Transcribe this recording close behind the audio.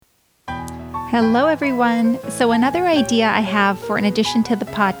Hello, everyone. So another idea I have for an addition to the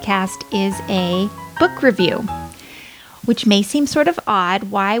podcast is a book review, which may seem sort of odd.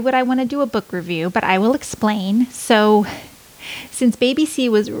 Why would I want to do a book review? But I will explain. So since baby C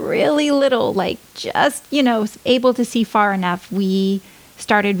was really little, like just, able to see far enough, we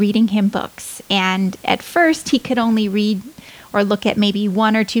started reading him books. And at first he could only read or look at maybe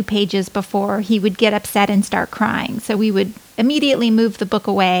 1 or 2 pages before he would get upset and start crying. So we would immediately move the book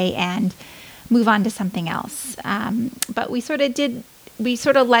away and move on to something else. But we sort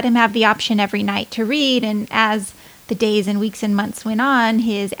of let him have the option every night to read. And as the days and weeks and months went on,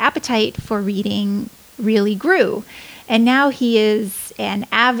 his appetite for reading really grew. And now he is an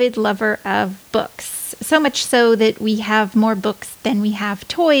avid lover of books, so much so that we have more books than we have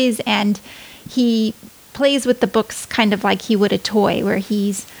toys. And he plays with the books kind of like he would a toy, where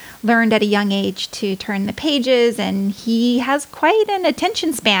he's learned at a young age to turn the pages, and he has quite an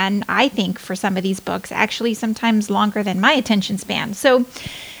attention span, I think, for some of these books, actually sometimes longer than my attention span. So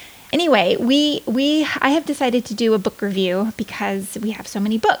anyway, I have decided to do a book review because we have so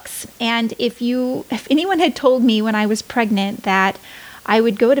many books. And if anyone had told me when I was pregnant that I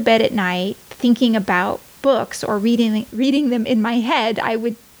would go to bed at night thinking about books or reading them in my head, I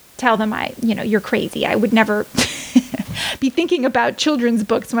would tell them you're crazy. I would never be thinking about children's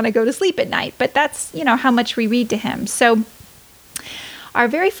books when I go to sleep at night, but that's, how much we read to him. So our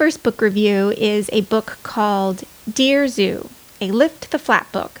very first book review is a book called Dear Zoo, a Lift the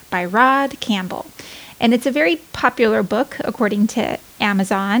Flap book by Rod Campbell. And it's a very popular book according to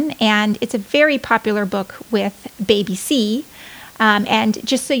Amazon, and it's a very popular book with baby C. And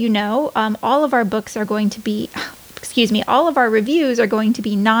just so you know, all of our books are going to be, all of our reviews are going to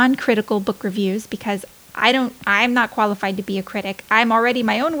be non-critical book reviews because I'm not qualified to be a critic. I'm already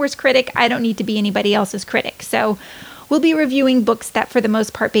my own worst critic. I don't need to be anybody else's critic. So we'll be reviewing books that for the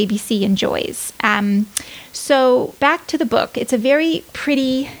most part baby C enjoys. So back to the book. It's a very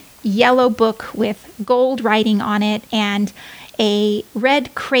pretty yellow book with gold writing on it and a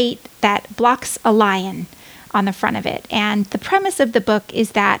red crate that blocks a lion on the front of it. And the premise of the book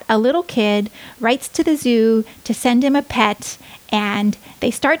is that a little kid writes to the zoo to send him a pet, and they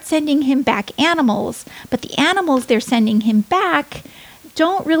start sending him back animals, but the animals they're sending him back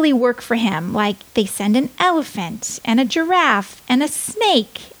don't really work for him. Like, they send an elephant and a giraffe and a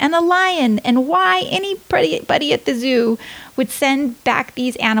snake and a lion, and why anybody at the zoo would send back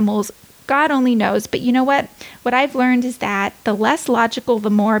these animals, God only knows. But you know what? What I've learned is that the less logical, the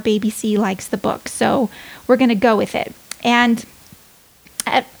more baby C likes the book. So we're going to go with it. And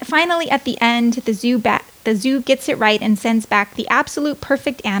finally, at the end, the zoo gets it right and sends back the absolute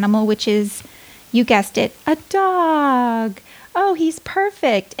perfect animal, which is, you guessed it, a dog. Oh, he's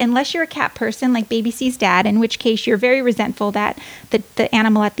perfect. Unless you're a cat person like baby C's dad, in which case you're very resentful that the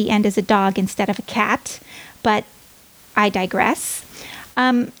animal at the end is a dog instead of a cat. But I digress.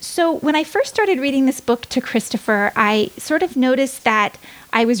 So when I first started reading this book to Christopher, I sort of noticed that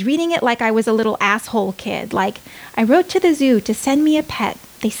I was reading it like I was a little asshole kid. Like, I wrote to the zoo to send me a pet.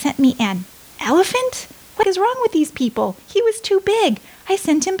 They sent me an elephant? What is wrong with these people? He was too big. I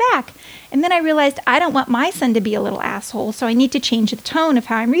sent him back. And then I realized I don't want my son to be a little asshole, so I need to change the tone of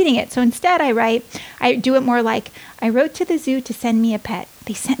how I'm reading it. So instead I do it more like, I wrote to the zoo to send me a pet.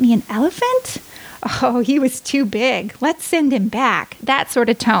 They sent me an elephant? Oh, he was too big. Let's send him back. That sort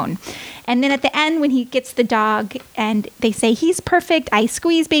of tone. And then at the end, when he gets the dog and they say, he's perfect, I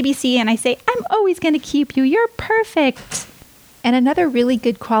squeeze baby C and I say, I'm always going to keep you. You're perfect. And another really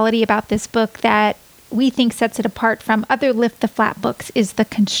good quality about this book that we think sets it apart from other Lift the Flap books is the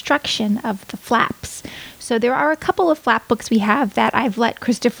construction of the flaps. So there are a couple of flap books we have that I've let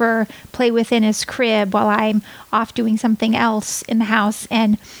Christopher play with in his crib while I'm off doing something else in the house,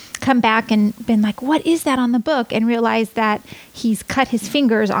 and come back and been like, what is that on the book? And realized that he's cut his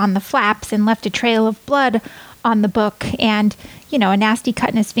fingers on the flaps and left a trail of blood on the book, and a nasty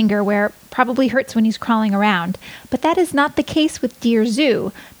cut in his finger where it probably hurts when he's crawling around. But that is not the case with Dear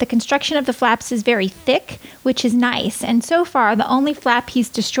Zoo. The construction of the flaps is very thick, which is nice. And so far, the only flap he's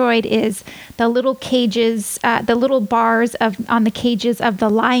destroyed is the little cages, the little bars on the cages of the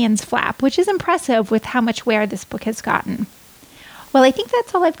lion's flap, which is impressive with how much wear this book has gotten. Well, I think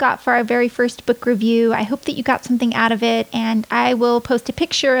that's all I've got for our very first book review. I hope that you got something out of it, and I will post a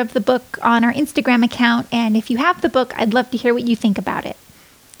picture of the book on our Instagram account. And if you have the book, I'd love to hear what you think about it.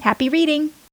 Happy reading!